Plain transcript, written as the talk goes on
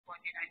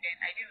responding, and then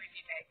I didn't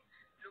really like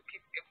look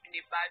it up in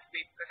a bad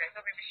way because I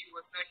thought maybe she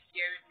was not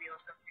hearing me or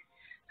something.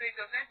 So it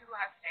was when people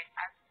had to like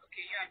ask,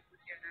 okay, you and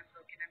Khosi are not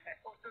talking. I'm like,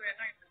 oh, so we're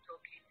not even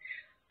talking.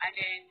 And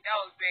then that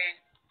was when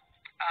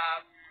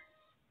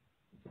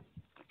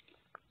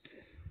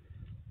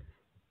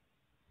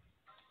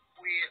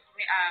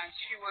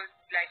she was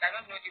like, I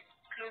don't know, the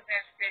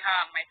closeness between her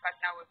and my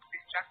partner was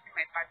distracting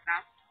my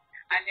partner.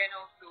 And then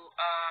also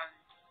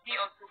he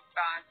also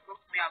spoke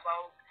to me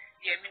about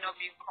me not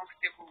being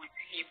comfortable with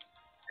him,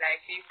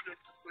 like being close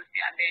to Khosi,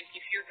 and then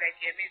he feels like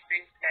Yemi is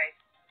going to like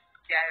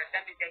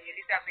that means that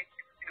Yelisa makes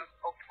me putting us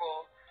up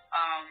for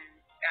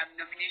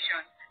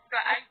nomination. So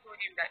I told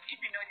him that if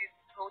you know this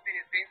whole thing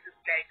is going to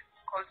like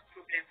cause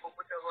problem for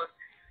both of us,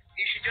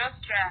 you should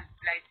just try and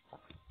like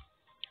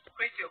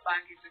create your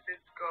boundaries with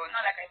this girl.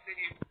 Not like I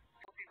told him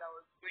something that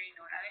was going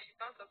on. And then she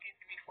started talking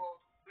to me for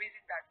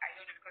reasons that I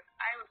don't know, because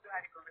I also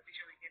had a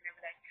conversation with him.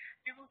 Like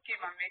people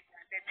came and met me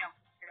and said me I'm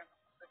talking,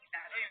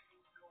 I don't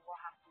even know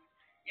what happened.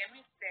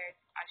 Yemi said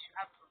I should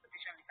have a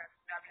conversation with her.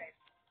 And I'm like,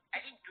 I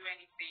didn't do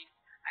anything,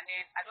 and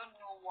then I don't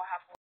know what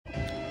happened.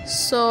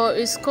 So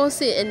is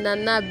Khosi and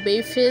Nana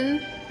beefing?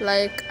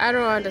 Like, I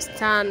don't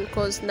understand,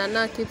 because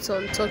Nana keeps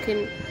on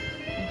talking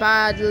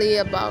badly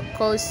about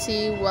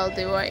Khosi while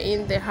they were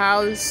in the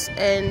house,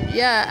 and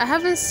yeah, I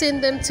haven't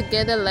seen them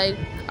together like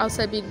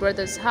outside Big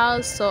Brother's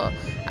house, so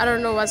I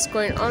don't know what's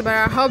going on, but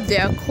I hope they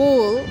are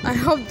cool. I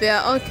hope they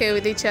are okay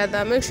with each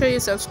other. Make sure you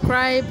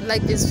subscribe,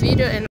 like this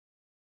video, and